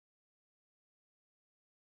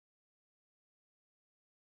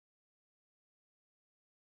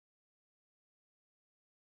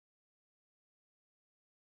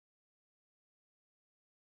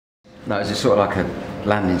No, it's sort of like a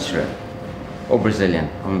landing strip. Or Brazilian.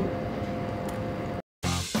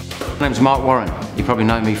 My name's Marc Warren. You probably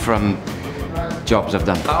know me from jobs I've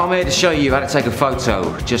done. I'm here to show you how to take a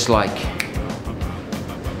photo just like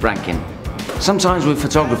Rankin. Sometimes with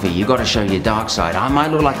photography, you gotta show your dark side. I might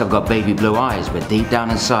look like I've got baby blue eyes, but deep down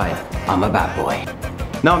inside, I'm a bad boy.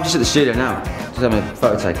 No, I'm just at the studio now. Just having a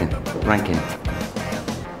photo taken. Rankin.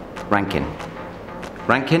 Rankin.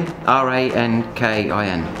 Rankin?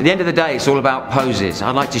 R-A-N-K-I-N. At the end of the day, it's all about poses.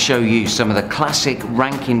 I'd like to show you some of the classic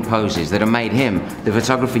Rankin poses that have made him the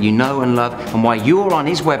photographer you know and love, and why you're on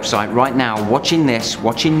his website right now watching this,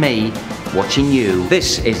 watching me, watching you.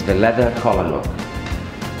 This is the leather collar look.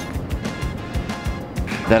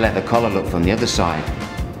 The leather collar look from the other side.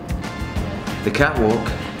 The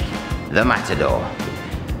catwalk. The matador.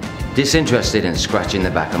 Disinterested and scratching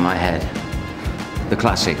the back of my head. The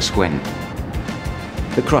classic squint.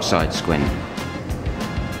 The cross-eyed squint.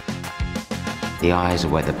 The eyes are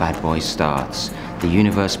where the bad boy starts. The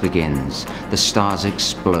universe begins. The stars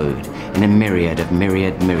explode in a myriad of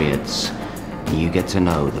myriads. And you get to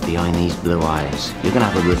know that behind these blue eyes, you're gonna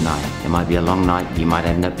have a good night. It might be a long night, you might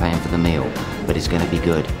end up paying for the meal, but it's gonna be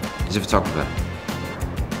good. He's a photographer.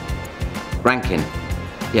 Rankin.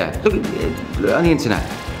 Yeah, look on the internet.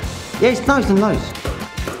 Yeah, it's nice and nice.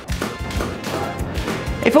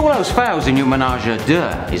 If all else fails and your menage a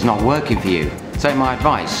deux is not working for you, take my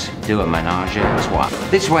advice, do a menage a trois.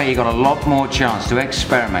 This way you got a lot more chance to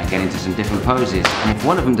experiment, get into some different poses, and if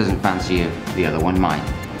one of them doesn't fancy you, the other one might.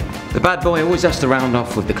 The bad boy always has to round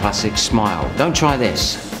off with the classic smile. Don't try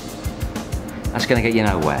this. That's gonna get you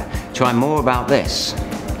nowhere. Try more about this,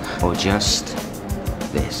 or just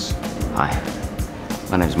this. Hi,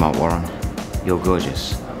 my name's Marc Warren. You're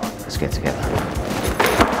gorgeous. Let's get together.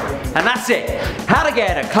 And that's it. How to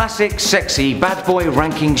get a classic, sexy, bad boy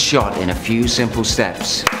ranking shot in a few simple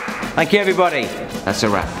steps. Thank you, everybody. That's a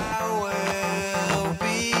wrap.